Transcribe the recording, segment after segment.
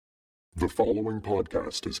The following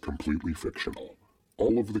podcast is completely fictional.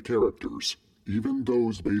 All of the characters, even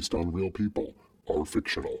those based on real people, are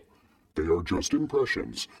fictional. They are just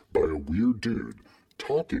impressions by a weird dude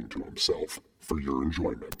talking to himself for your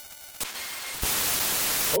enjoyment.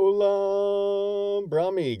 Hola,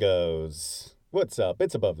 Bramigos. What's up?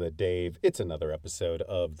 It's Above the Dave. It's another episode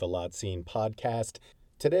of the Lot Scene Podcast.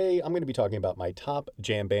 Today, I'm going to be talking about my top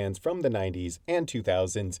jam bands from the 90s and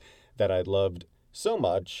 2000s that I loved so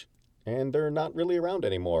much, and they're not really around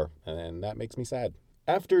anymore, and that makes me sad.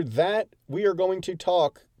 After that, we are going to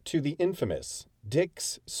talk to the infamous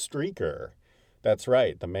Dix Streaker. That's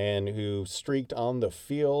right, the man who streaked on the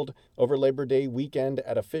field over Labor Day weekend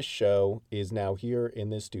at a Phish show is now here in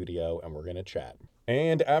this studio, and we're going to chat.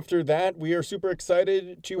 And after that, we are super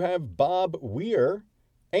excited to have Bob Weir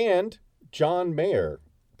and John Mayer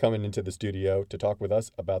coming into the studio to talk with us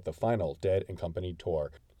about the final Dead & Company tour.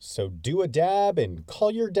 So do a dab and call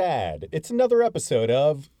your dad. It's another episode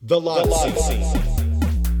of The Lot Scene.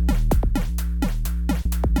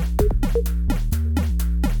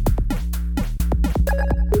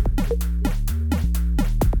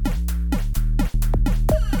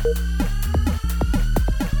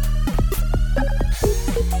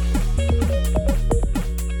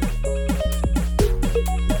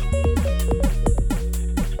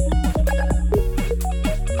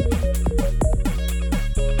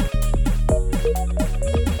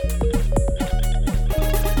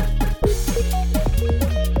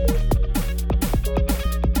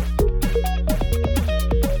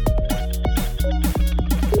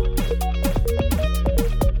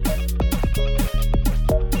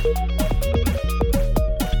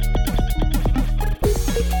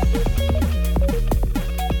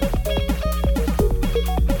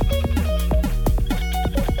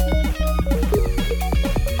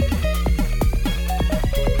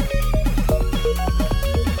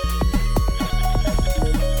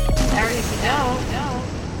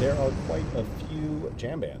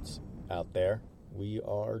 Out there. We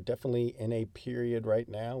are definitely in a period right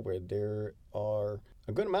now where there are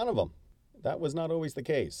a good amount of them. That was not always the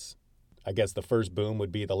case. I guess the first boom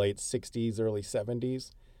would be the late 60s, early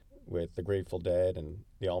 70s with the Grateful Dead and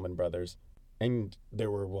the Allman Brothers. And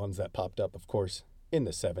there were ones that popped up, of course, in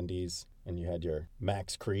the 70s. And you had your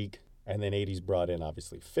Max Creek. And then 80s brought in,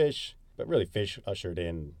 obviously, Phish. But really, Phish ushered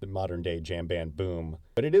in the modern-day jam band boom.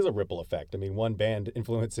 But it is a ripple effect. I mean, one band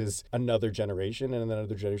influences another generation and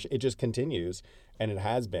another generation. It just continues, and it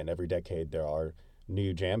has been. Every decade there are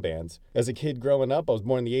new jam bands. As a kid growing up, I was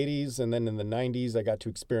born in the 80s, and then in the 90s, I got to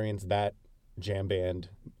experience that jam band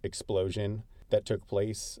explosion that took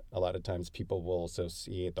place. A lot of times people will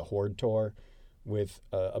associate the Horde Tour with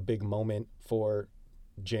a big moment for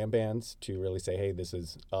jam bands to really say, hey, this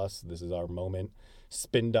is us, this is our moment.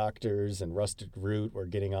 Spin Doctors and Rusted Root were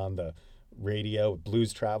getting on the radio with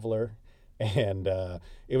Blues Traveler, and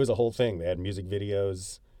it was a whole thing. They had music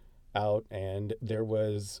videos out, and there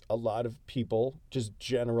was a lot of people, just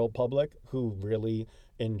general public, who really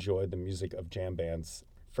enjoyed the music of jam bands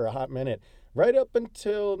for a hot minute, right up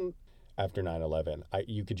until after 9/11.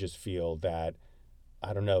 You could just feel that,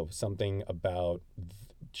 I don't know, something about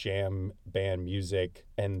jam band music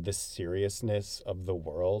and the seriousness of the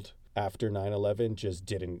world after 9/11 just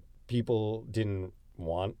people didn't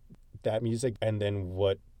want that music. And then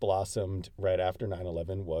what blossomed right after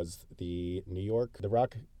 9/11 was the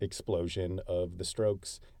rock explosion of the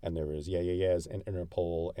Strokes, and there was Yeah Yeah Yeahs and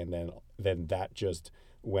Interpol, and then that just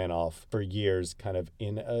went off for years, kind of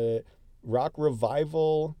in a rock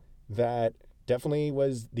revival that definitely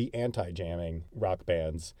was the anti-jamming rock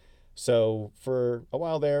bands. So for a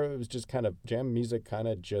while there, it was just kind of jam music kind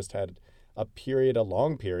of just had a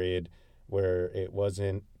long period where it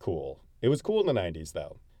wasn't cool. It was cool in the 90s,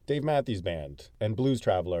 though. Dave Matthews Band and Blues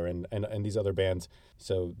Traveler and these other bands.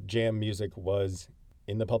 So jam music was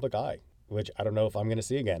in the public eye, which I don't know if I'm going to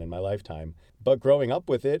see again in my lifetime. But growing up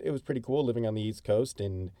with it, it was pretty cool living on the East Coast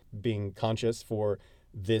and being conscious for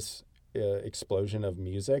this explosion of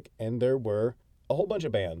music. And there were a whole bunch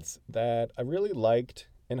of bands that I really liked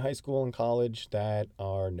in high school and college that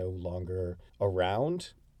are no longer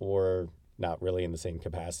around or not really in the same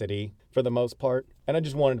capacity for the most part. And I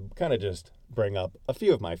just wanted to kind of just bring up a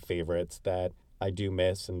few of my favorites that I do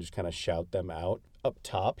miss and just kind of shout them out. Up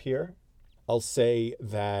top here, I'll say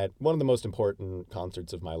that one of the most important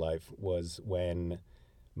concerts of my life was when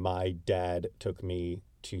my dad took me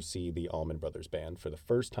to see the Allman Brothers Band for the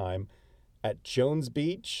first time at Jones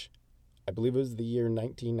Beach. I believe it was the year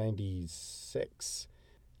 1996.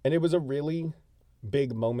 And it was a really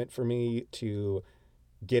big moment for me to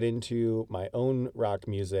get into my own rock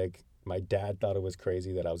music. My dad thought it was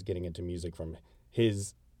crazy that I was getting into music from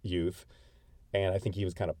his youth. And I think he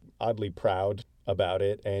was kind of oddly proud about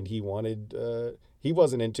it. And he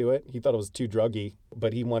wasn't into it. He thought it was too druggy,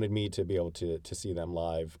 but he wanted me to be able to see them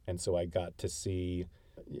live. And so I got to see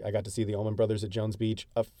the Allman Brothers at Jones Beach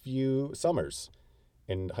a few summers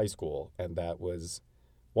in high school. And that was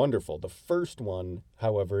wonderful. The first one,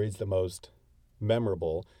 however, is the most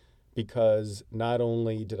memorable because not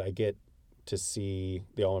only did I get to see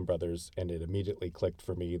the Allman Brothers and it immediately clicked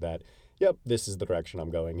for me that, yep, this is the direction I'm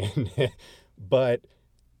going in, but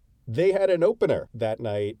they had an opener that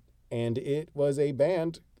night and it was a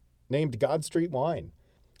band named God Street Wine.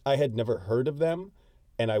 I had never heard of them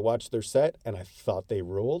and I watched their set and I thought they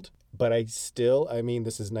ruled, but this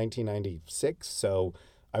is 1996, so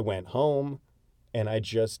I went home and I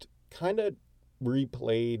just kind of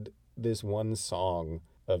replayed this one song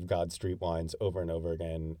of God Street Wines over and over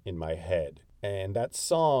again in my head. And that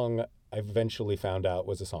song I eventually found out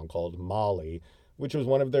was a song called Molly, which was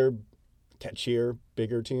one of their catchier,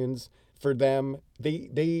 bigger tunes. For them,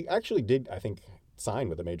 they actually did, I think, sign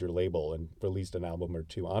with a major label and released an album or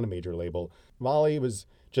two on a major label. Molly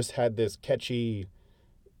had this catchy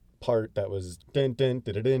part that was dun dun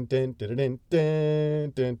dun dun dun dun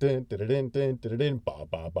dun dun dun dun dun dun ba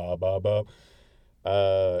ba ba ba ba.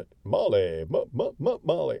 Molly,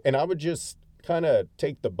 Molly, and I would just kind of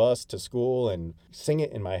take the bus to school and sing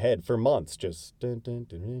it in my head for months, just dun dun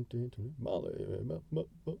dun dun dun Molly,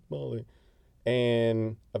 Molly.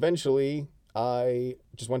 And eventually, I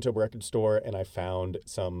just went to a record store and I found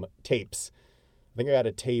some tapes. I think I got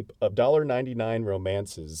a tape of $1.99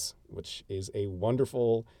 Romances, which is a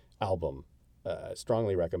wonderful album.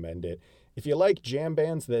 Strongly recommend it. If you like jam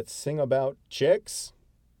bands that sing about chicks,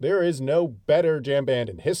 there is no better jam band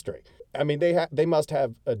in history. I mean, they must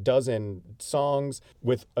have a dozen songs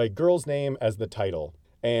with a girl's name as the title.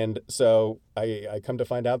 And so I come to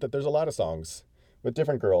find out that there's a lot of songs with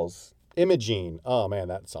different girls. Imogene. Oh, man,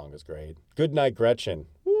 that song is great. Goodnight Gretchen.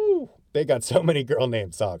 Woo! They got so many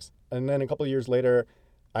girl-named songs. And then a couple of years later,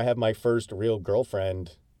 I have my first real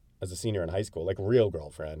girlfriend as a senior in high school. Like, real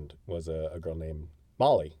girlfriend was a girl named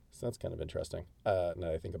Molly. So that's kind of interesting, now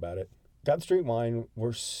that I think about it. God Street Wine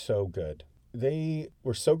were so good. They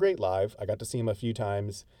were so great live. I got to see them a few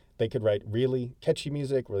times. They could write really catchy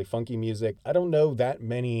music, really funky music. I don't know that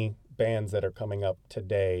many bands that are coming up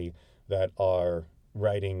today that are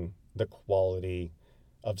writing the quality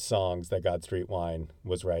of songs that God Street Wine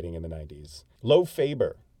was writing in the 90s. Lo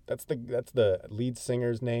Faber, that's the lead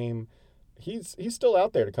singer's name. He's still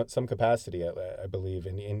out there to some capacity, I believe,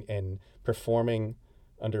 in performing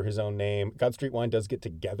under his own name. God Street Wine does get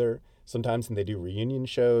together sometimes and they do reunion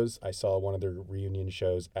shows. I saw one of their reunion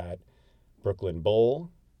shows at Brooklyn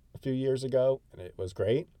Bowl a few years ago, and it was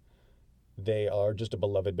great. They are just a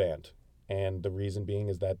beloved band. And the reason being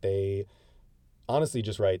is that they honestly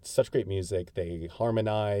just write such great music. They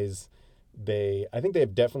harmonize. I think they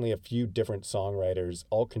have definitely a few different songwriters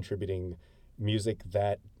all contributing music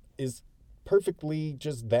that is perfectly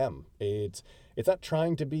just them. It's not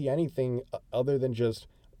trying to be anything other than just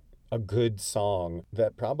a good song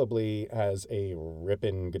that probably has a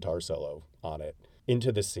ripping guitar solo on it.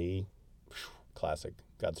 Into the Sea, classic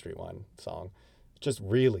God Street Wine song. Just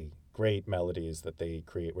really great melodies that they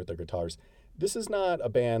create with their guitars. This is not a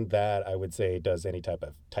band that I would say does any type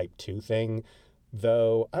of type 2 thing,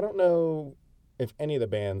 though I don't know if any of the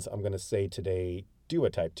bands I'm going to say today do a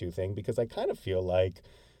type 2 thing, because I kind of feel like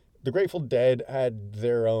the Grateful Dead had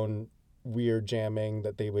their own weird jamming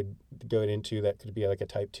that they would go into that could be like a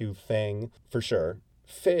type 2 thing, for sure.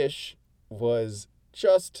 Phish was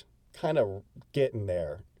just kind of getting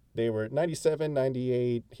there. They were 97,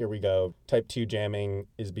 98, here we go. Type 2 jamming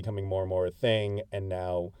is becoming more and more a thing, and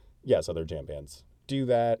now, yes, other jam bands do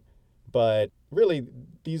that, but really,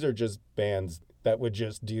 these are just bands that would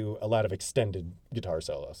just do a lot of extended guitar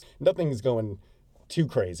solos. Nothing's going too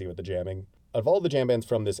crazy with the jamming. Of all the jam bands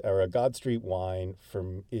from this era, God Street Wine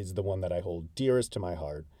is the one that I hold dearest to my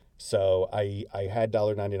heart. So I had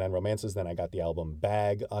 $1.99 Romances, then I got the album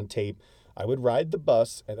Bag on tape. I would ride the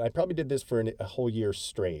bus, and I probably did this for a whole year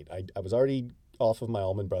straight. I was already off of my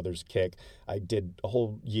Allman Brothers kick. I did a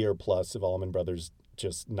whole year plus of Allman Brothers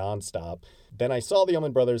just nonstop. Then I saw the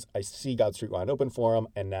Allman Brothers, I see God Street Wine open for them,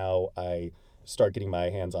 and now I start getting my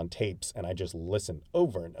hands on tapes, and I just listen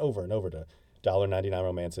over and over and over to $1.99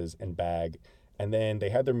 Romances and Bag. And then they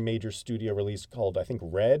had their major studio release called, I think,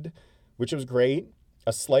 Red, which was great.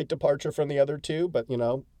 A slight departure from the other two, but,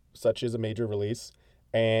 such is a major release.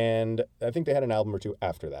 And I think they had an album or two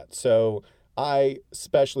after that. So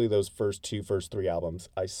especially those first three albums,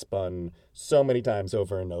 I spun so many times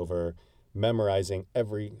over and over, memorizing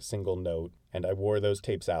every single note. And I wore those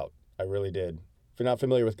tapes out. I really did. you're not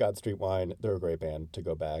familiar with God Street Wine, they're a great band to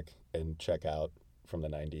go back and check out from the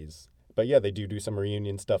 90s. But yeah, they do some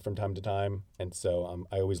reunion stuff from time to time. And so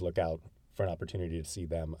I always look out for an opportunity to see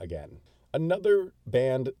them again. Another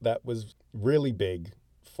band that was really big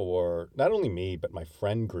for not only me, but my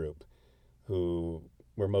friend group, who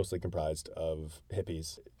were mostly comprised of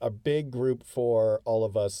hippies. A big group for all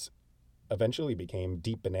of us eventually became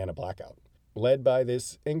Deep Banana Blackout, led by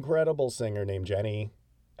this incredible singer named Jenny.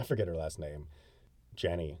 I forget her last name.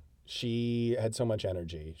 Jenny. She had so much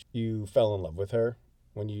energy. You fell in love with her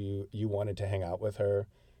when you wanted to hang out with her.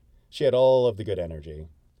 She had all of the good energy.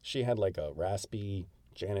 She had like a raspy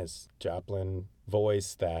Janis Joplin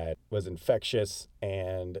voice that was infectious,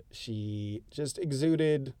 and she just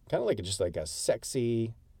exuded kind of like just like a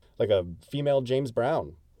sexy, like a female James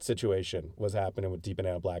Brown situation was happening with Deep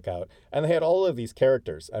Banana Blackout. And they had all of these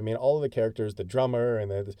characters. I mean, all of the characters, the drummer and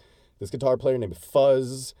this guitar player named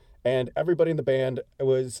Fuzz, and everybody in the band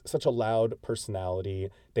was such a loud personality.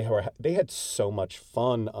 They had so much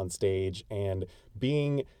fun on stage, and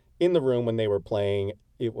being in the room when they were playing,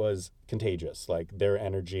 it was contagious. Like their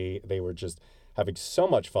energy, they were just having so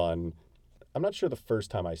much fun. I'm not sure the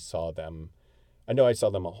first time I saw them. I know I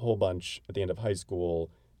saw them a whole bunch at the end of high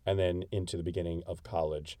school and then into the beginning of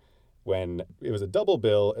college, when it was a double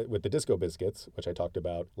bill with the Disco Biscuits, which I talked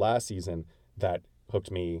about last season, that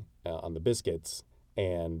hooked me on the Biscuits,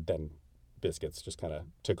 and then Biscuits just kind of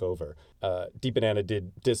took over. Deep Banana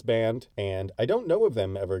did disband, and I don't know of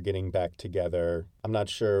them ever getting back together. I'm not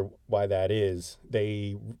sure why that is.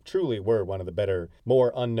 They truly were one of the better,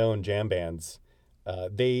 more unknown jam bands. I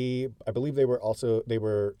believe they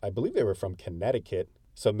were from Connecticut,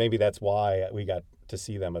 so maybe that's why we got to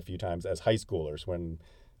see them a few times as high schoolers, when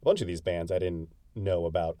a bunch of these bands I didn't know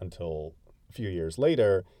about until a few years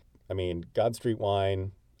later. I mean, God Street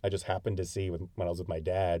Wine, I just happened to see when I was with my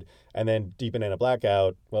dad. And then Deep Banana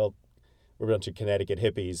Blackout, well, we're a bunch of Connecticut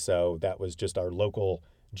hippies, so that was just our local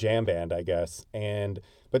jam band, I guess.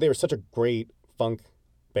 But they were such a great funk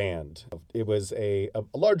band. It was a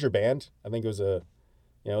larger band. I think it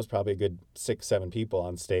was probably a good 6-7 people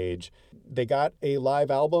on stage. They got a live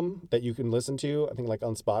album that you can listen to, I think like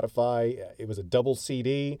on Spotify. It was a double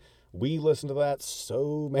CD. We listened to that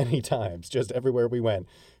so many times, just everywhere we went.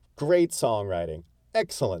 Great songwriting.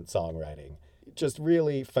 Excellent songwriting, just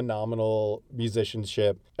really phenomenal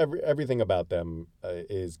musicianship. Everything about them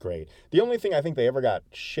is great. The only thing I think they ever got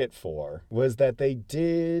shit for was that they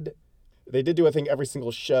did do, I think, every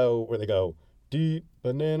single show where they go, Deep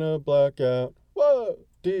Banana Blackout, whoa,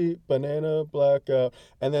 Deep Banana Blackout.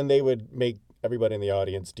 And then they would make everybody in the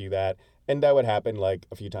audience do that. And that would happen like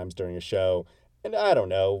a few times during a show. And I don't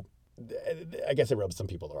know, I guess it rubbed some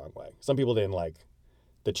people the wrong way. Some people didn't like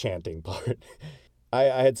the chanting part. I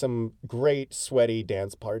had some great sweaty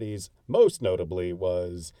dance parties. Most notably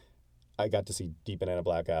was I got to see Deep Banana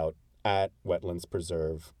Blackout at Wetlands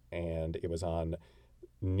Preserve, and it was on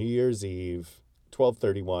New Year's Eve,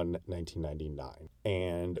 12/31/1999.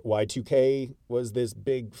 And Y2K was this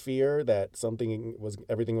big fear that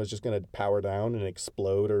everything was just going to power down and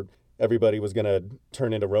explode, or everybody was going to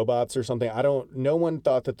turn into robots or something. No one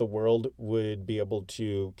thought that the world would be able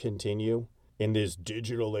to continue in this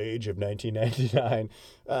digital age of 1999.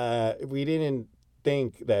 We didn't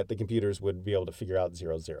think that the computers would be able to figure out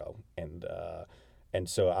 00. And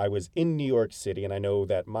so I was in New York City, and I know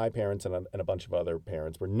that my parents and a bunch of other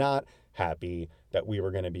parents were not happy that we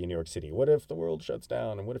were going to be in New York City. What if the world shuts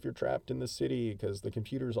down? And what if you're trapped in the city because the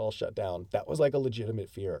computers all shut down? That was like a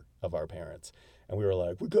legitimate fear of our parents. And we were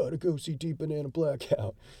like, we got to go see Deep Banana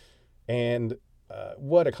Blackout. And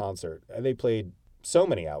what a concert. They played so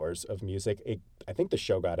many hours of music. I think the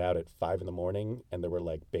show got out at 5 a.m, and there were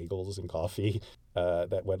like bagels and coffee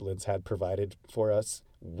that Wetlands had provided for us.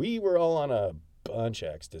 We were all on a bunch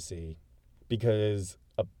of ecstasy because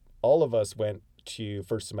all of us went to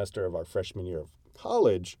first semester of our freshman year of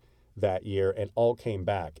college that year and all came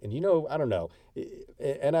back. And I don't know.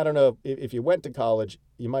 And I don't know if you went to college,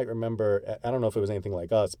 you might remember, I don't know if it was anything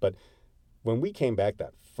like us, but when we came back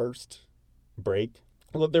that first break,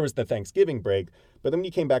 well, there was the Thanksgiving break, but then when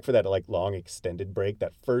you came back for that like long extended break,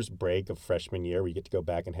 that first break of freshman year where you get to go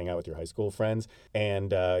back and hang out with your high school friends.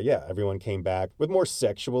 And everyone came back with more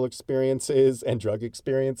sexual experiences and drug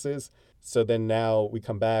experiences. So then now we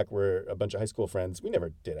come back, we're a bunch of high school friends. We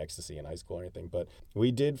never did ecstasy in high school or anything, but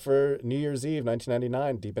we did for New Year's Eve,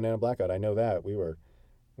 1999, Deep Banana Blackout. I know that. We were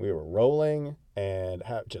rolling and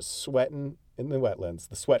just sweating in the wetlands,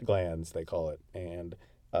 the sweat glands, they call it. And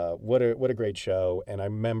what a great show. And I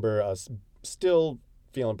remember us still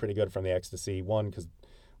feeling pretty good from the ecstasy. One, because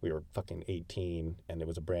we were fucking 18 and it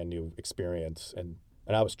was a brand new experience. And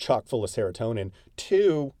and I was chock full of serotonin.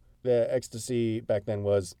 Two, the ecstasy back then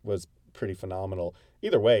was pretty phenomenal.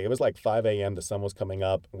 Either way, it was like 5 a.m. The sun was coming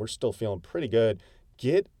up, and we're still feeling pretty good.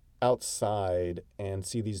 Get outside and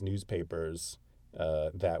see these newspapers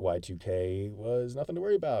that Y2K was nothing to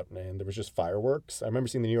worry about. And there was just fireworks. I remember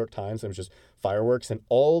seeing the New York Times, and it was just fireworks. And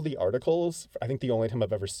all the articles, I think the only time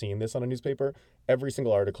I've ever seen this on a newspaper, every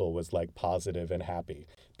single article was like positive and happy.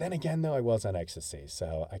 Then again, though, I was on ecstasy,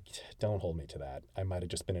 so don't hold me to that. I might have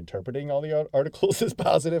just been interpreting all the articles as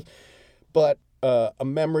positive. But a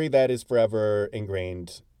memory that is forever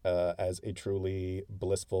ingrained as a truly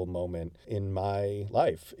blissful moment in my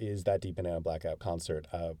life is that Deep Banana Blackout concert.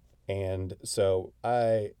 And so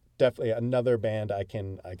I definitely, another band I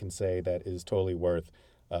can say that is totally worth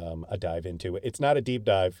a dive into. It's not a deep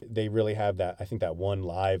dive. They really have that, I think that one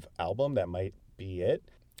live album, that might be it.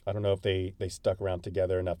 I don't know if they stuck around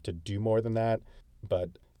together enough to do more than that,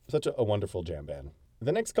 but such a wonderful jam band.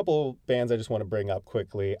 The next couple bands I just want to bring up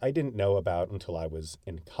quickly, I didn't know about until I was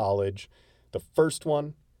in college. The first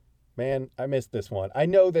one, man, I missed this one. I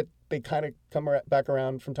know that they kind of come back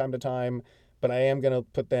around from time to time, but I am going to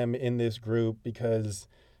put them in this group because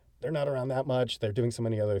they're not around that much. They're doing so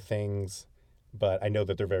many other things, but I know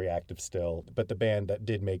that they're very active still. But the band that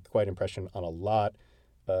did make quite impression on a lot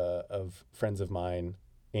of friends of mine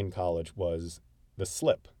in college was The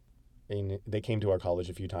Slip. And they came to our college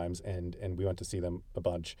a few times, and we went to see them a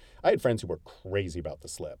bunch. I had friends who were crazy about The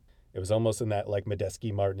Slip. It was almost in that like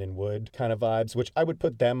Medeski, Martin, and Wood kind of vibes, which I would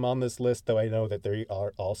put them on this list, though I know that they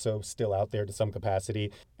are also still out there to some capacity.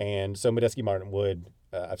 And so Medeski, Martin, and Wood,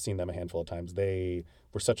 I've seen them a handful of times. They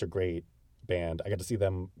were such a great band. I got to see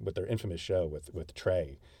them with their infamous show with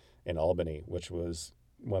Trey in Albany, which was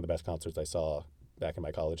one of the best concerts I saw back in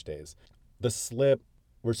my college days. The Slip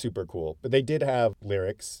were super cool, but they did have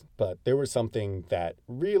lyrics, but there was something that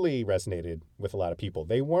really resonated with a lot of people.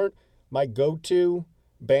 They weren't my go-to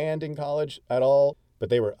band in college at all,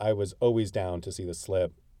 but I was always down to see The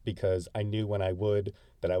Slip because I knew when I would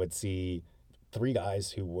that I would see three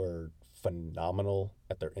guys who were phenomenal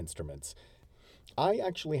at their instruments. I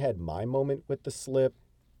actually had my moment with The Slip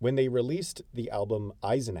when they released the album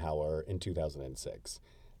Eisenhower in 2006.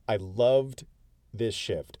 I loved this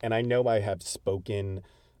shift, and I know I have spoken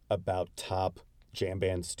about top jam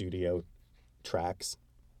band studio tracks,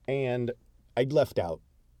 and I left out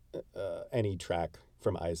any track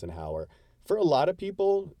from Eisenhower. For a lot of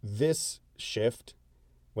people, this shift,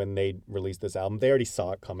 when they released this album, they already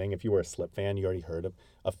saw it coming. If you were a Slip fan, you already heard of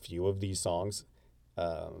a few of these songs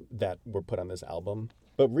that were put on this album.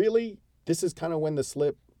 But really, this is kind of when the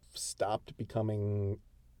Slip stopped becoming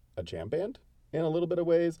a jam band in a little bit of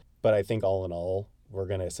ways. But I think all in all, we're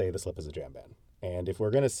going to say the Slip is a jam band. And if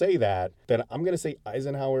we're going to say that, then I'm going to say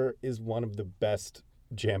Eisenhower is one of the best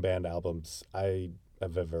jam band albums I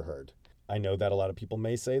have ever heard. I know that a lot of people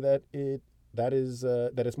may say that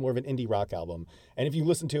it's more of an indie rock album. And if you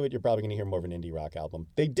listen to it, you're probably going to hear more of an indie rock album.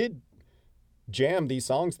 They did jam these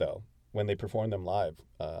songs, though, when they performed them live.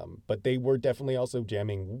 But they were definitely also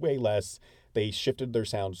jamming way less. They shifted their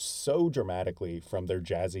sound so dramatically from their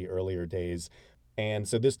jazzy earlier days. And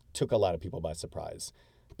so this took a lot of people by surprise.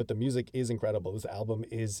 But the music is incredible. This album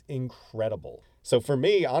is incredible. So for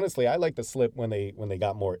me, honestly, I like The Slip when they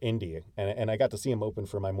got more indie. And I got to see them open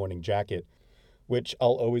for My Morning Jacket, which I'll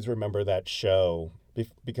always remember that show.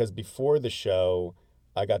 Because before the show,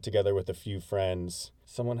 I got together with a few friends.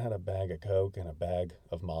 Someone had a bag of Coke and a bag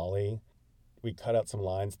of Molly. We cut out some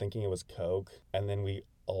lines thinking it was Coke. And then we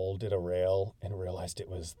all did a rail and realized it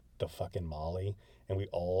was the fucking Molly. And we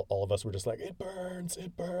all of us were just like, it burns.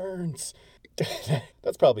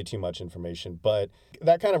 That's probably too much information, but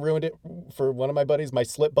that kind of ruined it for one of my buddies, my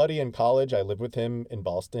Slip buddy in college. I lived with him in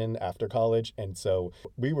Boston after college. And so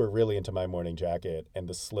we were really into My Morning Jacket, and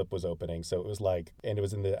the Slip was opening. So it was like, and it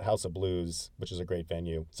was in the House of Blues, which is a great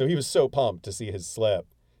venue. So he was so pumped to see his Slip,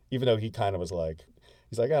 even though he kind of was like,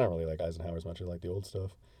 he's like, I don't really like Eisenhower as much as I like the old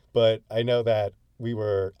stuff. But I know that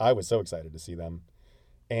I was so excited to see them.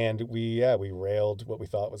 And we railed what we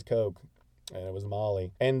thought was Coke, and it was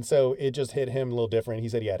Molly. And so it just hit him a little different. He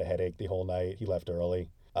said he had a headache the whole night. He left early.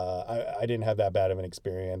 I didn't have that bad of an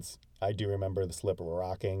experience. I do remember the Slip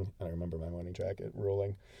rocking, and I remember My Morning Jacket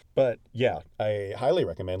ruling. But yeah, I highly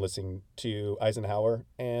recommend listening to Eisenhower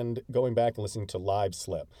and going back and listening to live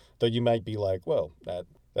Slip. Though you might be like, whoa,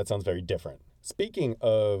 that sounds very different. Speaking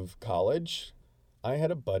of college, I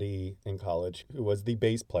had a buddy in college who was the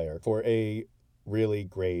bass player for a really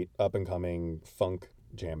great up-and-coming funk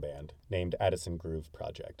jam band named Addison Groove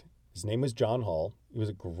Project. His name was John Hall. He was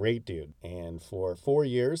a great dude. And for 4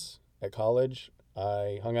 years at college,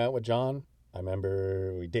 I hung out with John. I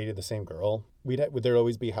remember we dated the same girl. There'd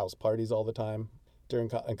always be house parties all the time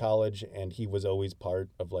in college, and he was always part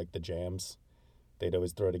of like the jams. They'd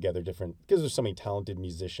always throw together different, because there's so many talented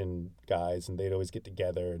musician guys, and they'd always get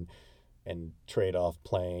together and trade off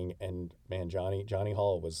playing. And man, Johnny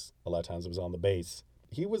Hall was, a lot of times it was on the bass.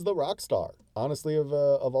 He was the rock star, honestly, of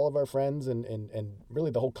all of our friends and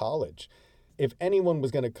really the whole college. If anyone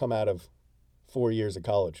was going to come out of 4 years of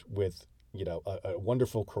college with, you know, a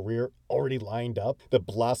wonderful career already lined up, the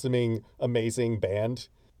blossoming, amazing band,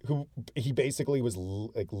 who he basically was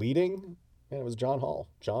like leading, and it was John Hall.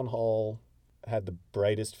 John Hall had the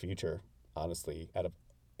brightest future, honestly, out of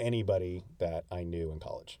anybody that I knew in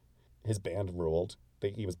college. His band ruled.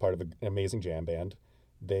 He was part of an amazing jam band.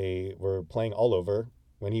 They were playing all over.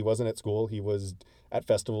 When he wasn't at school, he was at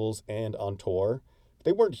festivals and on tour.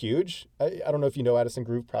 They weren't huge. I don't know if you know Addison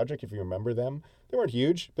Groove Project, if you remember them. They weren't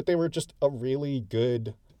huge, but they were just a really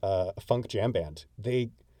good funk jam band.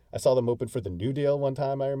 I saw them open for the New Deal one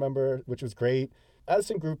time, I remember, which was great.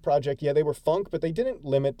 Addison Groove Project, yeah, they were funk, but they didn't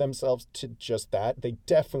limit themselves to just that. They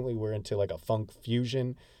definitely were into like a funk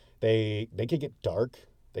fusion. They could get dark.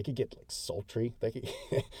 They could get like sultry.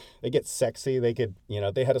 They get sexy.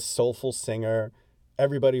 They had a soulful singer.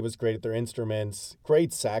 Everybody was great at their instruments.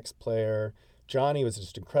 Great sax player. Johnny was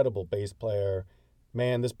just incredible bass player.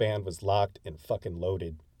 Man, this band was locked and fucking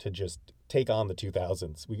loaded to just take on the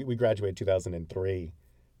 2000s. We graduated 2003.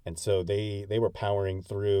 And so they were powering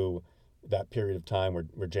through that period of time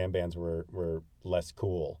where jam bands were less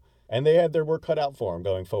cool. And they had their work cut out for them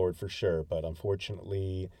going forward for sure. But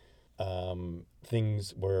unfortunately,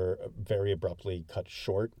 things were very abruptly cut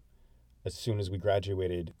short. As soon as we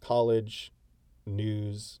graduated college,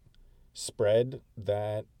 news spread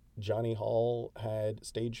that Johnny Hall had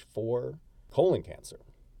stage 4 colon cancer.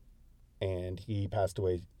 And he passed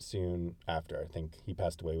away soon after. I think he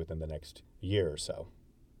passed away within the next year or so.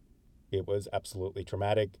 It was absolutely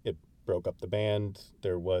traumatic. It broke up the band.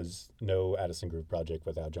 There was no Addison Groove Project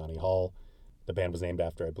without Johnny Hall. The band was named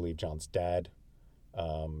after, I believe, John's dad.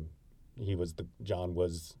 He was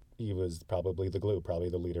probably the glue, probably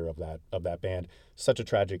the leader of that band. Such a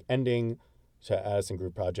tragic ending to Addison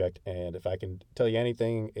Groove Project. And if I can tell you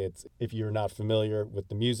anything, it's, if you're not familiar with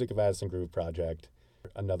the music of Addison Groove Project,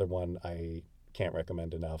 another one I can't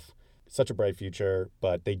recommend enough. Such a bright future,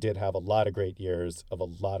 but they did have a lot of great years of a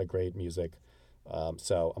lot of great music.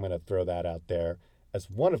 So I'm going to throw that out there as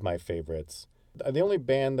one of my favorites. The only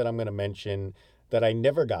band that I'm going to mention that I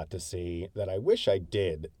never got to see, that I wish I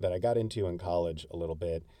did, that I got into in college a little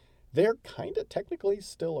bit, they're kind of technically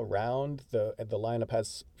still around. The lineup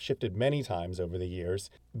has shifted many times over the years,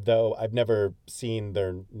 though I've never seen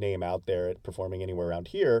their name out there performing anywhere around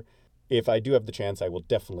here. If I do have the chance, I will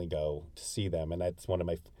definitely go to see them. And that's one of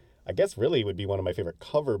my, I guess really would be one of my favorite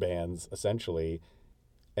cover bands, essentially.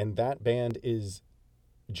 And that band is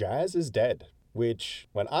Jazz is Dead, which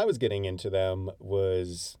when I was getting into them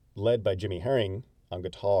was led by Jimmy Herring on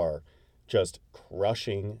guitar, just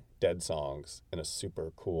crushing Dead songs in a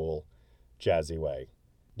super cool, jazzy way.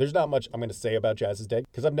 There's not much I'm going to say about Jazz is Dead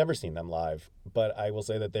because I've never seen them live, but I will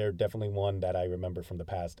say that they're definitely one that I remember from the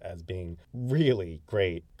past as being really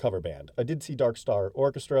great cover band. I did see Dark Star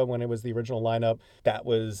Orchestra when it was the original lineup. That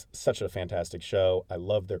was such a fantastic show. I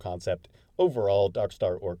loved their concept. Overall, Dark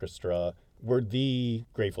Star Orchestra were the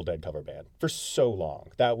Grateful Dead cover band for so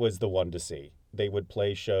long. That was the one to see. They would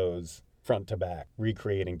play shows front to back,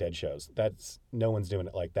 recreating Dead shows. No one's doing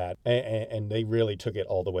it like that. And they really took it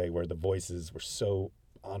all the way where the voices were so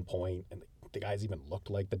on point and the guys even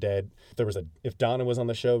looked like the Dead. If Donna was on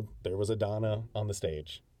the show, there was a Donna on the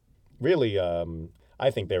stage. Really,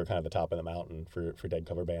 I think they were kind of the top of the mountain for Dead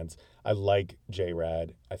cover bands. I like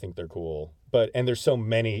J-Rad. I think they're cool. And there's so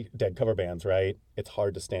many Dead cover bands, right? It's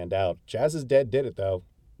hard to stand out. Jazz is Dead did it, though.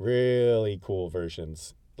 Really cool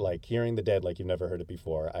versions. Like hearing the Dead like you've never heard it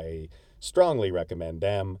before. I strongly recommend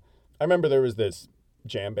them. I remember there was this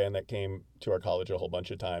jam band that came to our college a whole bunch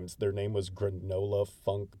of times. Their name was Granola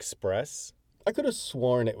Funk Express. I could have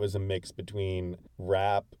sworn it was a mix between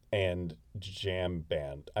rap and jam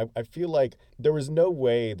band. I feel like there was no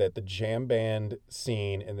way that the jam band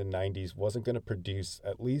scene in the 90s wasn't going to produce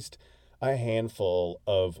at least a handful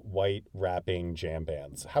of white rapping jam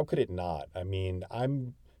bands. How could it not? I mean,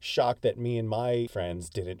 I'm shocked that me and my friends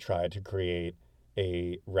didn't try to create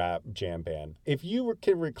a rap jam band. If you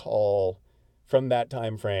can recall from that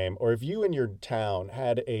time frame, or if you in your town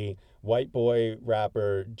had a white boy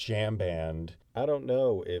rapper jam band, I don't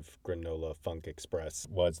know if Granola Funk Express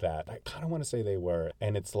was that. I kind of want to say they were.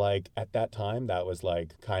 And it's like, at that time, that was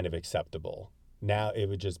like kind of acceptable. Now it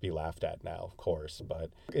would just be laughed at now, of course, but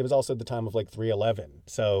it was also the time of like 311.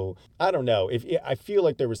 So I don't know. I feel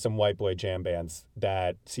like there was some white boy jam bands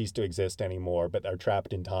that ceased to exist anymore, but are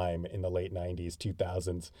trapped in time in the late 90s,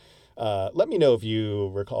 2000s. Let me know if you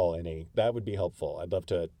recall any. That would be helpful. I'd love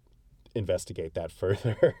to investigate that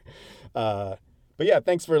further. But yeah,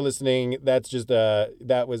 thanks for listening.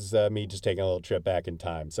 That was me just taking a little trip back in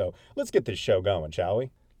time. So let's get this show going, shall we?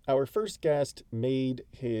 Our first guest made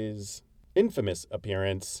his infamous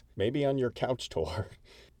appearance, maybe on your couch tour,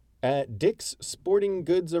 at Dick's Sporting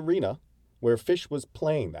Goods Arena, where Phish was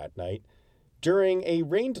playing that night, during a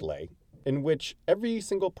rain delay in which every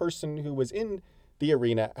single person who was in the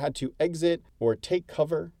arena had to exit or take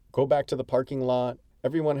cover, go back to the parking lot.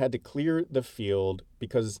 Everyone had to clear the field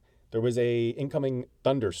because there was a incoming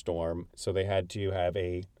thunderstorm, so they had to have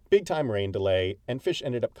a big time rain delay, and Phish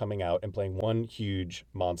ended up coming out and playing one huge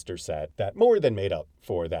monster set that more than made up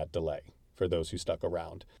for that delay for those who stuck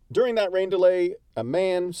around. During that rain delay, a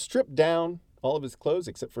man stripped down all of his clothes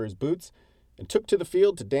except for his boots and took to the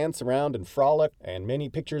field to dance around and frolic, and many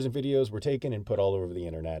pictures and videos were taken and put all over the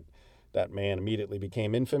internet. That man immediately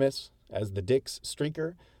became infamous as the Dick's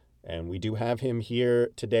Streaker, and we do have him here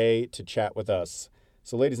today to chat with us.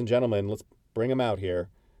 So ladies and gentlemen, let's bring him out here.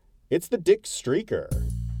 It's the Dick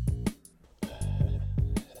Streaker.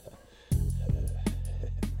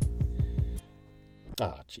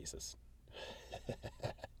 Ah, Jesus.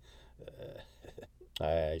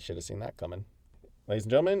 I should have seen that coming. Ladies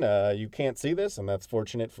and gentlemen, you can't see this, and that's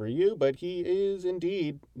fortunate for you, but he is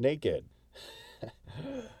indeed naked.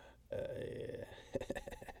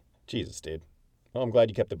 Jesus, dude. Well, I'm glad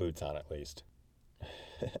you kept the boots on at least.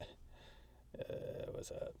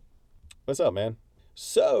 What's up? What's up, man?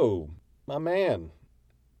 So, my man.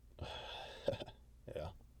 Yeah.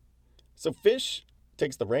 So Phish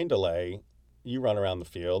takes the rain delay. You run around the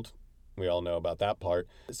field. We all know about that part.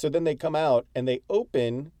 So then they come out and they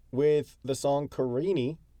open with the song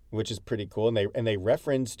Carini, which is pretty cool, and they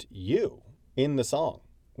referenced you in the song,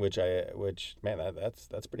 which man,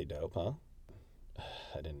 that's pretty dope, huh?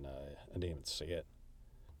 I didn't even see it.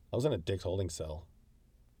 I was in a Dick's holding cell.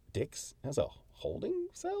 Dick's has a holding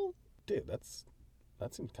cell? Dude, that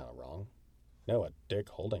seems kind of wrong. No, a Dick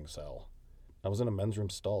holding cell. I was in a men's room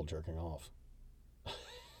stall jerking off.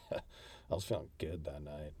 I was feeling good that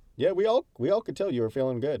night. Yeah, we all could tell you were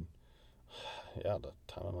feeling good. Yeah, the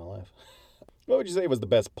time of my life. What would you say was the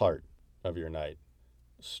best part of your night?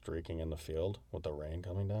 Streaking in the field with the rain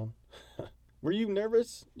coming down? Were you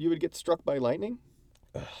nervous you would get struck by lightning?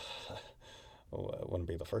 Oh, it wouldn't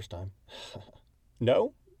be the first time.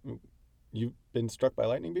 No? You've been struck by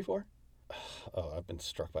lightning before? Oh, I've been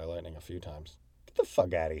struck by lightning a few times. Get the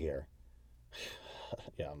fuck out of here.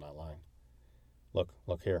 Yeah, I'm not lying.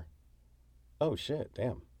 Look here. Oh shit,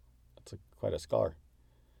 damn. That's quite a scar.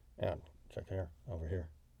 Yeah, check here, over here.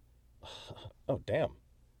 Oh, damn.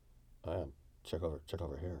 Check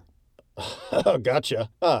over here. Oh, gotcha.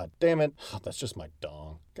 Ah, damn it. That's just my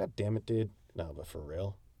dong. God damn it, dude. No, but for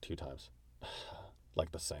real, 2 times.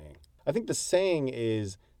 Like the saying. I think the saying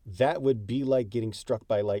is, that would be like getting struck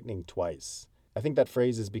by lightning twice. I think that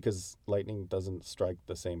phrase is because lightning doesn't strike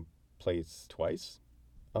the same place twice.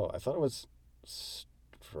 Oh, I thought it was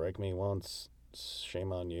strike me once,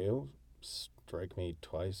 shame on you. Strike me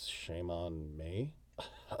twice, shame on me.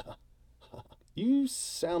 You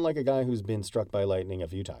sound like a guy who's been struck by lightning a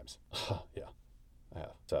few times. Yeah, I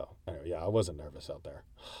have. So, anyway, yeah, I wasn't nervous out there.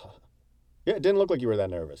 Yeah, it didn't look like you were that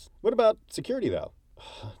nervous. What about security, though?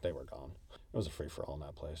 They were gone. It was a free-for-all in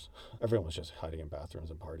that place. Everyone was just hiding in bathrooms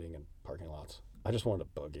and partying in parking lots. I just wanted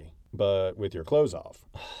a boogie. But with your clothes off.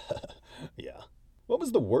 Yeah. What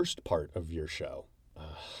was the worst part of your show?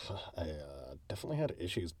 I definitely had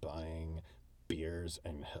issues buying beers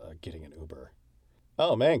and getting an Uber.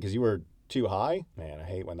 Oh, man, because you were too high? Man, I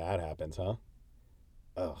hate when that happens, huh?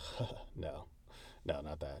 Oh, no,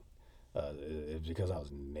 not that. It's because I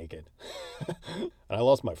was naked. And I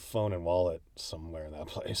lost my phone and wallet somewhere in that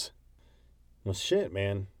place. Well, shit,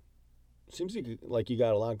 man. Seems like you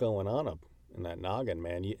got a lot going on up in that noggin,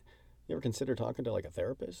 man. You ever consider talking to, like, a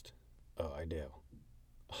therapist? Oh, I do.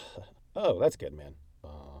 Oh, that's good, man.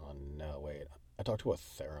 Oh, no, wait. I talked to a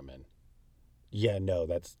theremin. Yeah, no,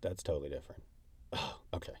 that's totally different. Oh,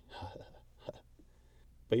 okay.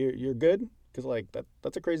 But you're good? Because, like,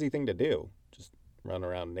 that's a crazy thing to do. Just run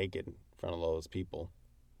around naked in front of all those people.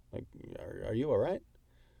 Like, are you all right?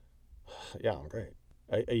 Yeah, I'm great.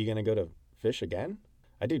 Are you going to go to Phish again?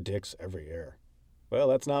 I do Dick's every year. Well,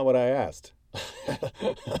 that's not what I asked.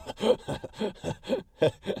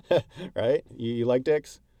 Right? You like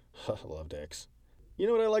Dick's? I love Dick's. You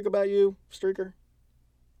know what I like about you, Streaker?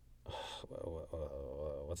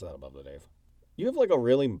 What's that above the Dave? You have like a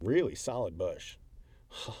really, really solid bush.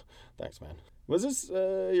 Thanks, man. Was this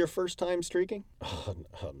your first time streaking?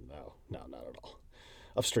 No, not at all.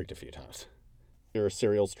 I've streaked a few times. You're a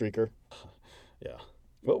serial streaker? Yeah.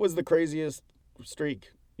 What was the craziest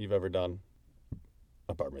streak you've ever done?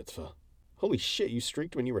 A bar mitzvah. Holy shit, you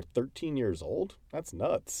streaked when you were 13 years old? That's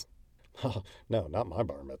nuts. No, not my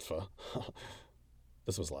bar mitzvah.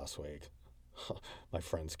 This was last week. My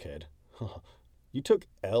friend's kid. You took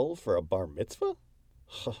L for a bar mitzvah?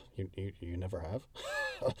 You never have?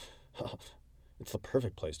 It's the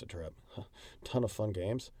perfect place to trip. Ton of fun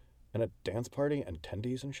games, and a dance party and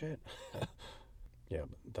tendies and shit. Yeah,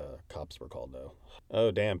 the cops were called, though.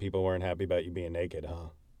 Oh, damn, people weren't happy about you being naked,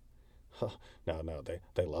 huh? No,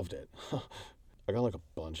 they loved it. I got like a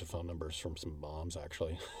bunch of phone numbers from some moms,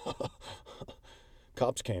 actually.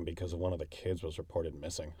 Cops came because one of the kids was reported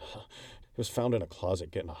missing. He was found in a closet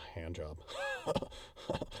getting a hand job.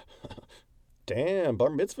 Damn, bar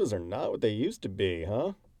mitzvahs are not what they used to be,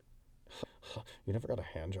 huh? You never got a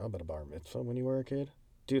hand job at a bar mitzvah when you were a kid?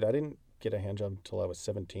 Dude, I didn't get a hand job until I was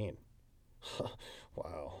 17.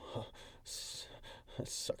 Wow. That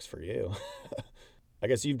sucks for you. I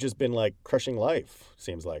guess you've just been like crushing life,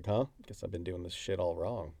 seems like, huh? Guess I've been doing this shit all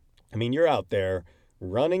wrong. I mean, you're out there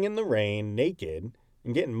running in the rain, naked,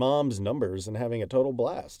 and getting mom's numbers and having a total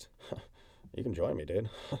blast. You can join me, dude.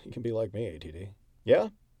 You can be like me, ATD. Yeah?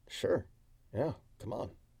 Sure. Yeah, come on.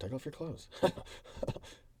 Take off your clothes.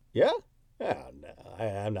 Yeah? Yeah,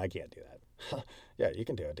 no, I can't do that. Yeah, you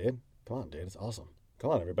can do it, dude. Come on, dude. It's awesome. Come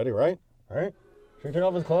on, everybody, right? All right? Should we take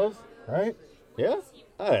off his clothes? All right? Yeah?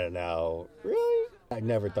 I don't know. Really? I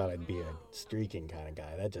never thought I'd be a streaking kind of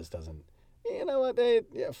guy. That just doesn't... You know what?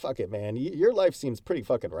 Yeah, fuck it, man. Your life seems pretty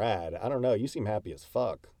fucking rad. I don't know. You seem happy as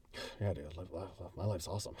fuck. Yeah, dude. My life's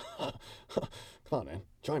awesome. Come on, man.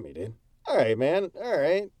 Join me, dude. All right, man. All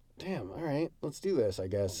right. Damn. All right. Let's do this, I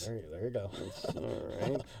guess. Oh, there you go.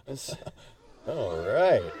 All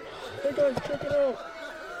right. Hey, guys, check it out.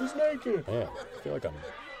 He's naked. Yeah, I feel like I'm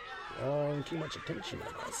drawing too much attention to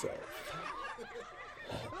myself.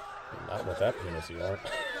 Not with that penis you aren't.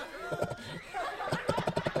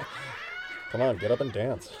 Come on, get up and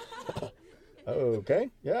dance. Okay.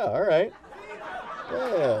 Yeah, all right.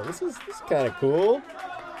 Yeah, this is kind of cool.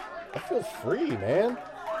 I feel free, man.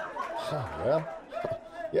 Yeah.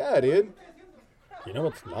 Yeah, dude. You know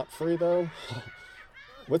what's not free, though?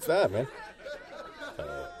 What's that, man?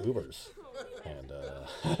 Ubers. And,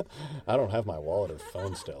 I don't have my wallet or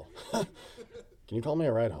phone still. Can you call me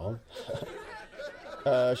a ride home?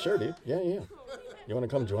 Sure, dude. Yeah. You want to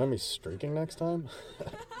come join me streaking next time?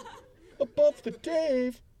 Above the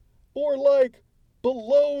Dave? Or, like,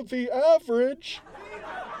 below the average?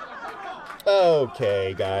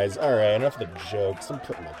 Okay, guys. All right, enough of the jokes. I'm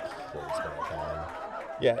putting my clothes back on.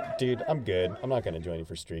 Yeah, dude, I'm good. I'm not going to join you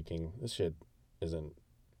for streaking. This shit isn't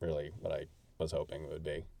really what I was hoping it would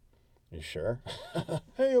be. You sure?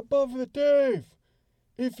 Hey, Above the Dave,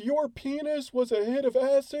 if your penis was a hit of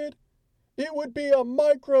acid, it would be a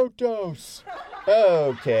microdose.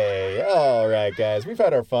 Okay, all right, guys. We've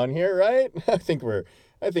had our fun here, right? I think we're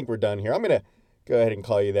done here. I'm going to go ahead and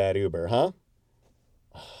call you that Uber, huh?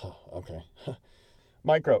 Okay.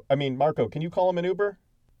 Marco, can you call him an Uber?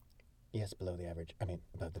 Yes, below the average.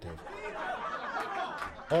 Above the Dave.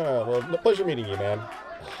 All right, well, pleasure meeting you, man.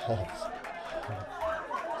 Thanks.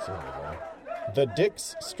 See you later. The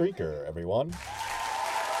Dick's Streaker, everyone.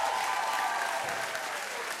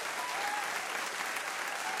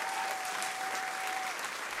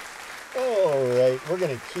 All right, we're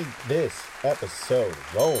going to keep this episode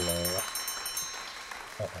rolling.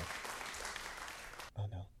 Uh-oh. Oh,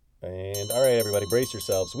 no. And all right, everybody, brace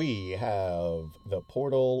yourselves. We have the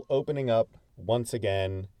portal opening up once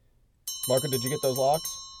again. Marco, did you get those locks?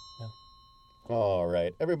 No. All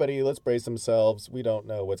right, everybody, let's brace themselves. We don't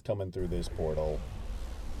know what's coming through this portal.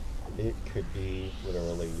 It could be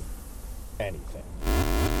literally anything.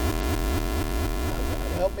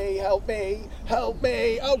 Oh, God, help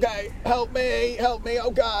me. Okay, help me.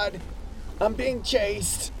 Oh, God, I'm being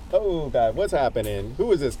chased. Oh, God, what's happening?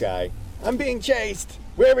 Who is this guy? I'm being chased.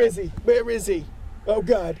 Where is he? Oh,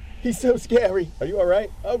 God, he's so scary. Are you all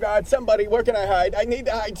right? Oh, God, somebody, where can I hide? I need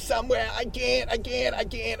to hide somewhere. I can't.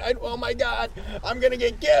 Oh, my God, I'm going to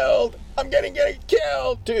get killed.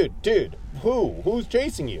 Dude, who's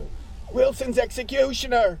chasing you? Wilson's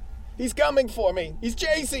executioner. He's coming for me. He's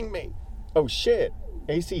chasing me. Oh, shit.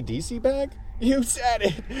 AC/DC bag? You said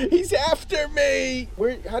it. He's after me.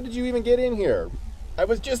 How did you even get in here? I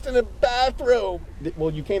was just in a bathroom.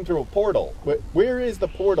 Well, you came through a portal. Where is the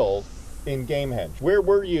portal in Gamehenge? Where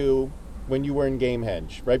were you when you were in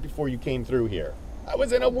Gamehenge, right before you came through here? I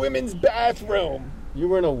was in a women's bathroom. You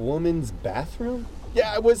were in a woman's bathroom?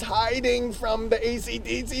 Yeah, I was hiding from the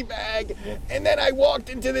AC/DC bag, and then I walked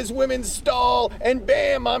into this women's stall, and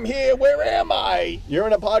bam, I'm here. Where am I? You're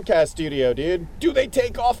in a podcast studio, dude. Do they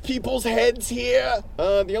take off people's heads here?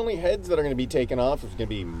 The only heads that are going to be taken off is going to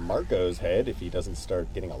be Marco's head if he doesn't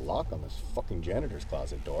start getting a lock on this fucking janitor's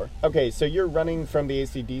closet door. Okay, so you're running from the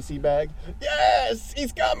AC/DC bag? Yes,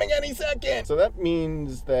 he's coming any second. So that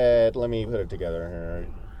means that, let me put it together here.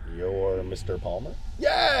 You're Mr. Palmer?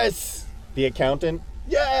 Yes! The accountant?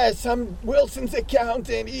 Yes, I'm Wilson's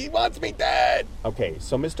accountant. He wants me dead. Okay,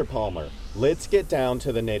 so Mr. Palmer, let's get down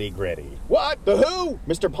to the nitty-gritty. What? The who?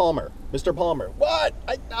 Mr. Palmer. Mr. Palmer. What?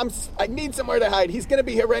 I need somewhere to hide. He's gonna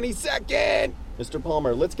be here any second. Mr.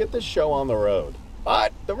 Palmer, let's get this show on the road.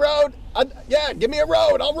 What? The road? Yeah, give me a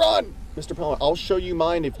road. I'll run. Mr. Palmer, I'll show you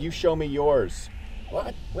mine if you show me yours.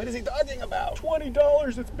 What? What is he talking about?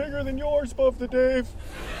 $20, it's bigger than yours, Buff the Dave.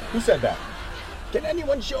 Who said that? Can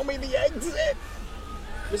anyone show me the exit?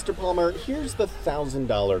 Mr. Palmer, here's the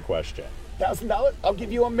 $1,000 question. $1,000? I'll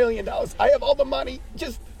give you $1 million. I have all the money.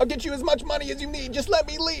 I'll get you as much money as you need. Just let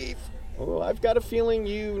me leave. Oh, I've got a feeling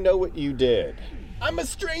you know what you did. I'm a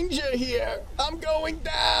stranger here. I'm going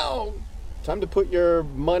down. Time to put your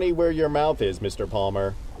money where your mouth is, Mr.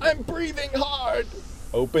 Palmer. I'm breathing hard.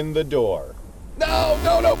 Open the door. No,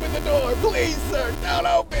 don't open the door. Please, sir, don't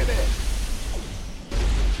open it.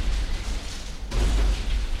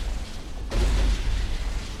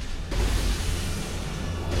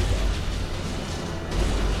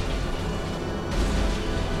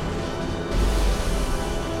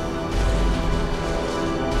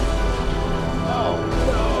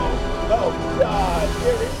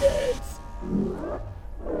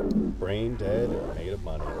 Brain dead and made of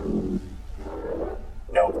money.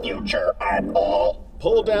 No future at all.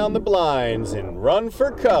 Pull down the blinds and run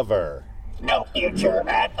for cover. No future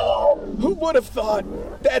at all. Who would have thought?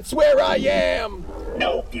 That's where I am.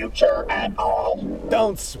 No future at all.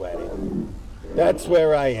 Don't sweat it. That's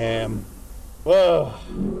where I am. Oh,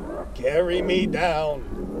 carry me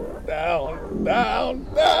down. Down, down,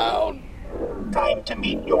 down. Time to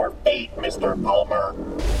meet your fate, Mr. Palmer.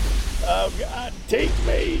 Oh, God, take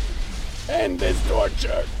me. End this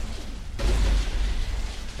torture.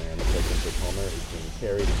 And looks like Mr. Palmer is being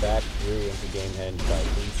carried back through into Gamehenge by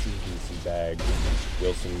AC/DC bag.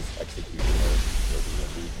 Wilson's executioner will be a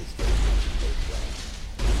lead history.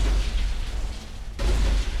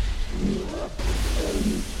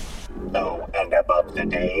 Oh, and above the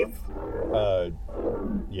Dave.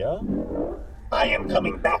 Yeah? I am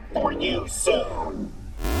coming back for you soon.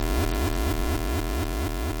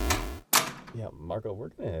 Yeah, Marco, we're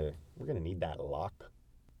gonna need that lock,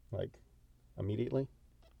 like, immediately.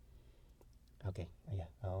 Okay, yeah,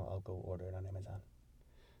 I'll go order it on Amazon.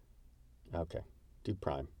 Okay, do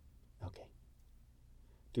Prime. Okay,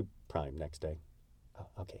 do Prime next day. Oh,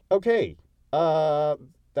 okay. Okay,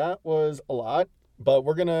 that was a lot, but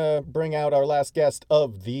we're gonna bring out our last guest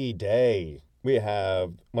of the day. We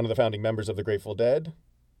have one of the founding members of the Grateful Dead,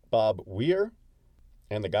 Bob Weir,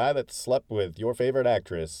 and the guy that slept with your favorite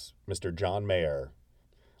actress, Mr. John Mayer.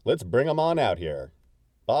 Let's bring them on out here.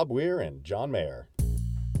 Bob Weir and John Mayer.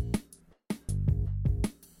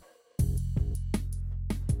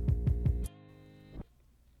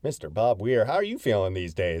 Mr. Bob Weir, how are you feeling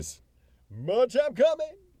these days? Much I'm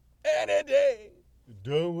coming. Any day.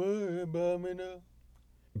 Don't worry about me now.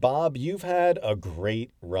 Bob, you've had a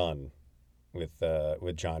great run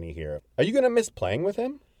with Johnny here. Are you going to miss playing with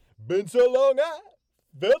him? Been so long I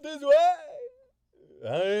felt this way.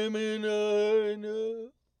 I'm in a...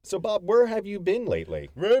 So, Bob, where have you been lately?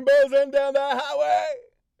 Rainbows and down the highway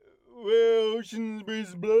where oceans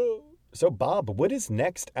breeze blow. So, Bob, what is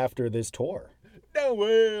next after this tour? Don't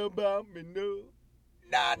worry about me, no.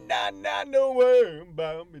 Nah, don't worry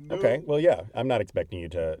about me, no. Okay, well, yeah, I'm not expecting you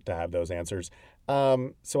to have those answers.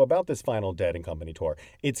 So about this final Dead and Company tour,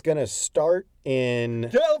 it's going to start in...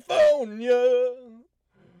 California,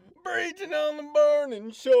 breaching on the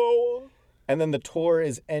burning shore. And then the tour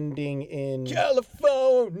is ending in...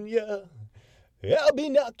 California, I'll be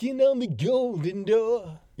knocking on the golden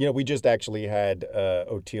door. You know, we just actually had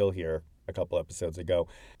Oteil here a couple episodes ago.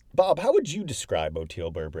 Bob, how would you describe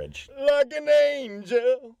Oteil Burbridge? Like an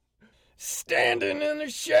angel, standing in the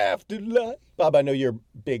shaft of light. Bob, I know you're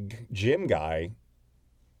a big gym guy.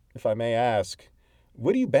 If I may ask,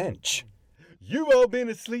 what do you bench? You all been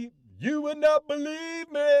asleep, you would not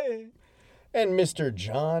believe me. And Mr.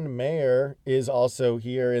 John Mayer is also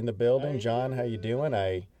here in the building. John, how you doing?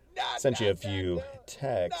 I sent you a few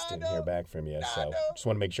texts, didn't hear back from you, so just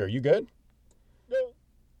want to make sure. You good? No.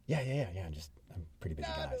 Yeah. I'm a pretty busy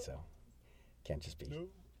guy, so can't just be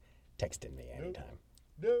texting me anytime.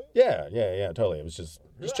 Yeah, totally. It was just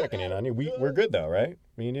checking in on you. We're good though, right?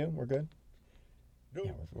 Me and you, we're good.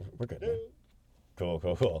 Yeah, we're good, man.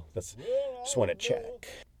 Cool. Just want to check.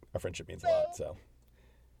 Our friendship means a lot, so.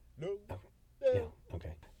 Oh, yeah,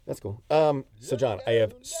 okay. That's cool. So John, I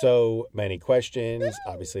have so many questions.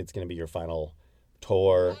 Obviously, it's going to be your final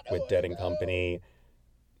tour with Dead and Company.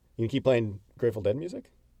 You keep playing Grateful Dead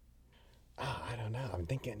music? Oh, I don't know. I'm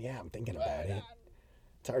thinking about it.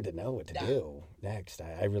 It's hard to know what to do next.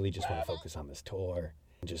 I really just want to focus on this tour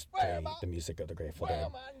and just play the music of the Grateful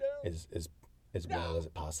Dead as well as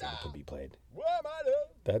it possibly can be played.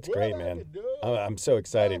 That's great, man. I'm so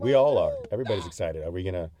excited. We all are. Everybody's excited. Are we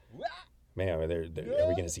going to... Man, are we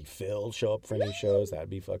going to see Phil show up for any shows? That'd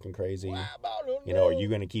be fucking crazy. You know, are you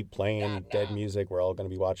going to keep playing Dead music? We're all going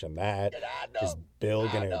to be watching that. Is Bill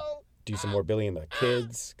going to do some more Billy and the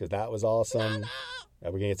Kids? Because that was awesome.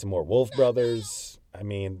 Are we going to get some more Wolf Brothers? I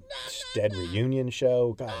mean, Dead reunion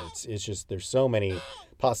show. God, it's just, there's so many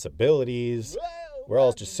possibilities. We're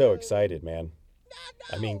all just so excited, man.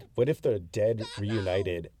 I mean, what if the Dead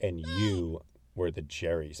reunited and you were the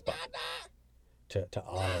Jerry spot to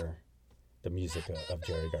honor the music of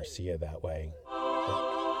Jerry Garcia that way?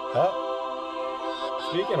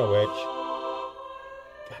 Speaking of which,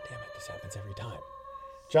 God damn it, this happens every time.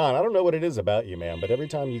 John, I don't know what it is about you, man, but every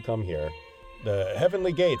time you come here, the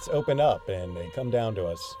heavenly gates open up and they come down to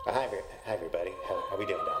us. Hi everybody. How we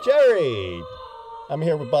doing down there? Jerry! I'm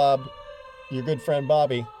here with Bob, your good friend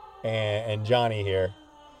Bobby, and Johnny here,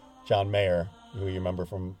 John Mayer, who you remember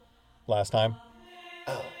from last time.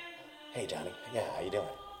 Oh, hey Johnny. Yeah, how you doing?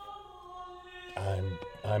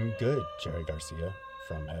 I'm good, Jerry Garcia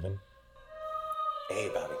from heaven. Hey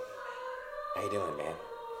Bobby. How you doing, man?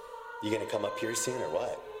 You gonna come up here soon or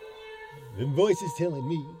what? The voice is telling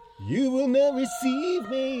me you will not receive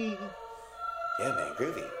me. Yeah, man,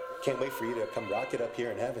 groovy. Can't wait for you to come rock it up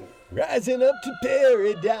here in heaven. Rising up to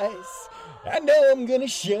paradise, I know I'm gonna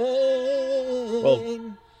shine.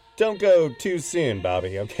 Well, don't go too soon,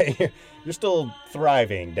 Bobby, okay? You're still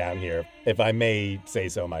thriving down here, if I may say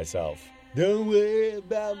so myself. Don't worry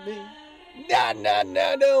about me. Nah,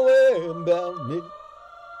 don't worry about me.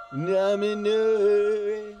 I'm in no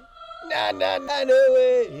hurry. Nah,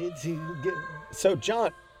 nowhere to go. So,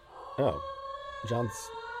 John... Oh, John's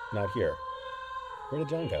not here. Where did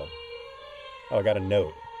John go? Oh, I got a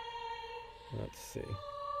note. Let's see.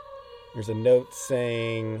 There's a note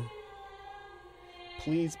saying,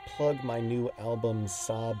 please plug my new album,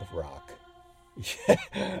 Sob Rock.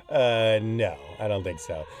 No, I don't think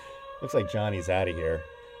so. Looks like Johnny's out of here.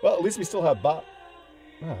 Well, at least we still have Bob.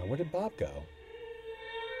 Oh, where did Bob go?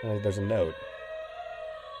 There's a note.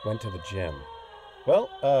 Went to the gym. Well,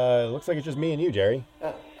 looks like it's just me and you, Jerry.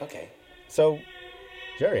 Oh, okay. So,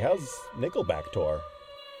 Jerry, how's Nickelback tour?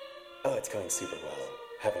 Oh, it's going super well.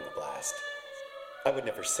 Having a blast. I would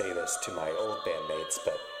never say this to my old bandmates,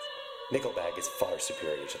 but Nickelback is far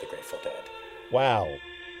superior to the Grateful Dead. Wow.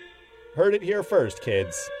 Heard it here first,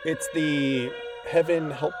 kids. It's the Heaven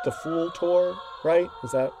Help the Fool tour, right?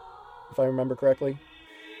 Is that, if I remember correctly?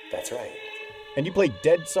 That's right. And you play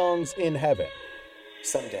Dead songs in heaven?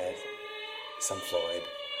 Some Dead, some Floyd,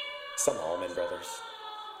 some Allman Brothers.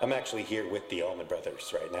 I'm actually here with the Allman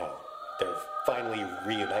Brothers right now. They're finally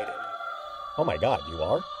reunited. Oh my God, you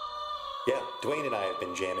are? Yeah, Dwayne and I have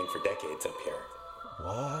been jamming for decades up here.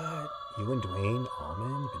 What? You and Dwayne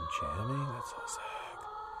Allman been jamming? That's so sick.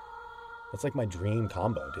 That's like my dream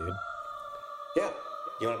combo, dude. Yeah,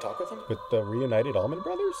 you want to talk with them? With the reunited Allman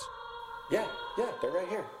Brothers? Yeah, they're right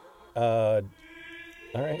here. All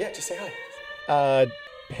right. Yeah, just say hi.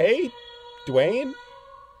 Hey, Dwayne?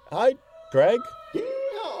 Hi, Greg? Yeah,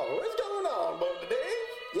 what's going on, Brother Dave?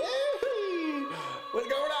 Yeah, what's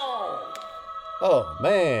going on? Oh,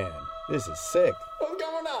 man, this is sick. What's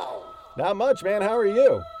going on? Not much, man. How are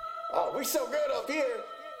you? Oh, we're so good up here.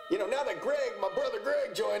 You know, now that my brother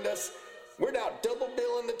Greg joined us, we're now double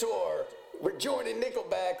billing the tour. We're joining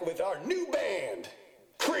Nickelback with our new band,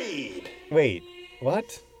 Creed. Wait,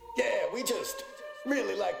 what? Yeah, we just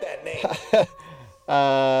really like that name.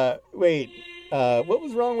 What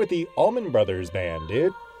was wrong with the Allman Brothers band,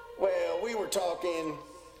 dude? Well, we were talking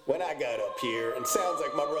when I got up here, and sounds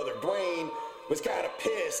like my brother Dwayne was kind of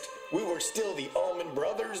pissed we were still the Allman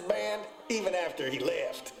Brothers band, even after he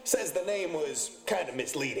left. Says the name was kind of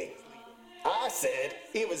misleading. I said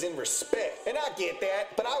it was in respect, and I get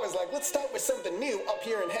that, but I was like, let's start with something new up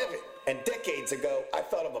here in heaven. And decades ago, I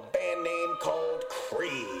thought of a band name called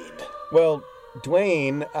Creed. Well,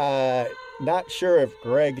 Dwayne, not sure if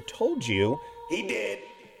Greg told you. He did.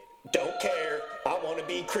 Don't care. I want to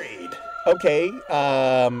be Creed. Okay,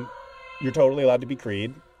 you're totally allowed to be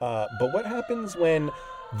Creed. But what happens when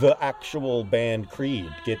the actual band Creed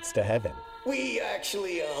gets to heaven? We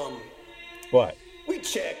actually, What? we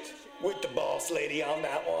checked with the boss lady on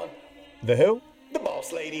that one. The who? The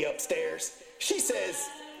boss lady upstairs. She says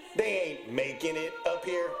they ain't making it up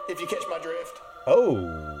here, if you catch my drift.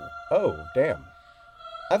 Oh, damn.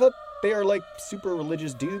 I thought they are like super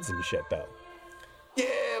religious dudes and shit, though. Yeah,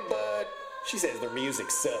 but she says their music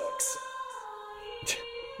sucks.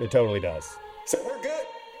 It totally does. So we're good.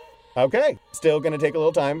 Okay, still gonna take a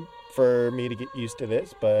little time for me to get used to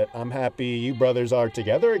this, but I'm happy you brothers are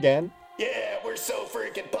together again. Yeah, we're so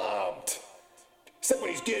freaking pumped.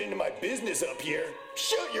 Somebody's getting into my business up here.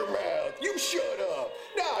 Shut your mouth. You shut up.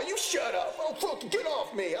 Nah, you shut up. Oh, fucking get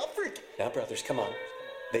off me. I'll freaking... Now, brothers, come on.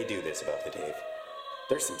 They do this above the Dave.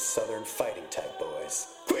 They're some southern fighting type boys.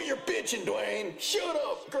 Quit your bitching, Dwayne. Shut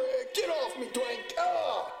up, Greg. Get off me, Dwayne.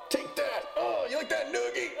 Ah, take that. Oh, you like that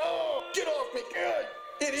noogie? Oh, get off me. God.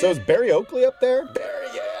 Idiot. So is Barry Oakley up there? Barry,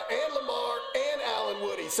 yeah, and Lamar, and Alan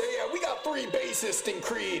Woody. So yeah, we got 3 bassists in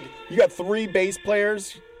Creed. You got 3 bass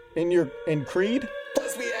players in Creed?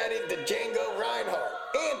 Plus we added the Django Reinhardt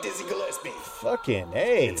and Dizzy Gillespie. Fucking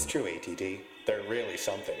A. It's true, ATD. They're really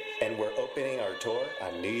something. And we're opening our tour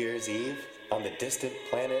on New Year's Eve on the distant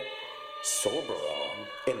planet Sorberon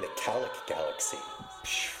in the Calic Galaxy.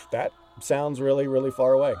 That sounds really, really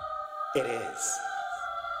far away. It is.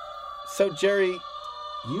 So, Jerry,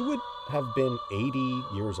 you would have been 80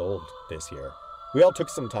 years old this year. We all took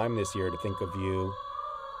some time this year to think of you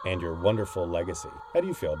and your wonderful legacy. How do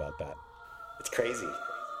you feel about that? It's crazy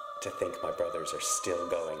to think my brothers are still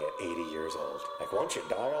going at 80 years old. Like, won't you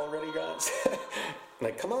die already, guys?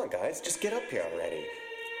 Like, come on, guys, just get up here already.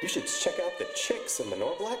 You should check out the chicks in the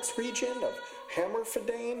Norblax region of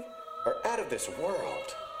Hammerfedane are out of this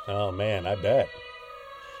world. Oh, man, I bet.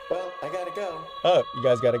 Well, I gotta go. Oh, you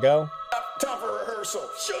guys gotta go? Time for rehearsal.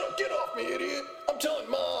 Shut up, get off me, idiot. I'm telling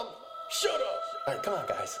Mom. Shut up. All right, come on,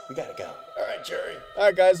 guys. We gotta go. All right, Jerry. All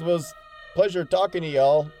right, guys, it was a pleasure talking to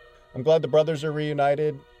y'all. I'm glad the brothers are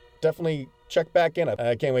reunited. Definitely check back in.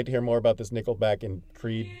 I can't wait to hear more about this Nickelback and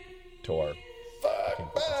Creed tour. Bye.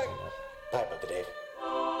 Bye. Bye, Brother Dave.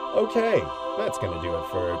 Okay, that's going to do it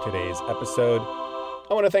for today's episode.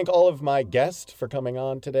 I want to thank all of my guests for coming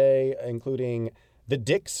on today, including the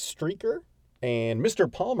Dix Streaker and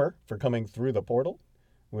Mr. Palmer for coming through the portal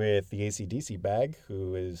with the AC/DC bag,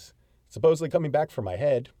 who is supposedly coming back for my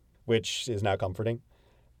head, which is now comforting.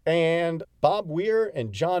 And Bob Weir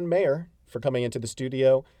and John Mayer for coming into the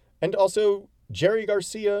studio, and also Jerry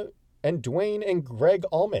Garcia and Dwayne and Greg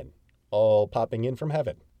Allman, all popping in from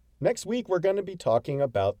heaven. Next week, we're going to be talking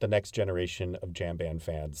about the next generation of jam band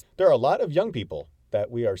fans. There are a lot of young people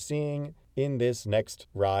that we are seeing in this next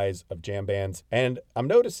rise of jam bands, and I'm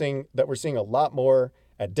noticing that we're seeing a lot more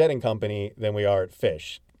at Dead & Company than we are at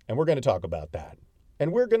Phish, and we're going to talk about that.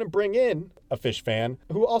 And we're going to bring in a Phish fan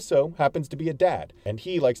who also happens to be a dad, and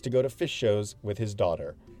he likes to go to Phish shows with his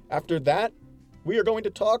daughter. After that, we are going to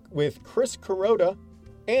talk with Chris Kuroda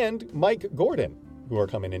and Mike Gordon, who are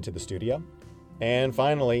coming into the studio. And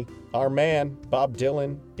finally, our man, Bob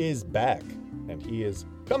Dylan, is back, and he is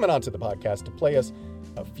coming onto the podcast to play us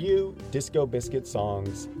a few Disco Biscuit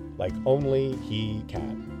songs like only he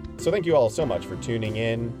can. So thank you all so much for tuning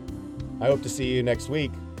in. I hope to see you next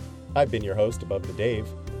week. I've been your host, Above the Dave,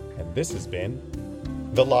 and this has been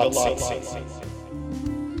The Lot Scene.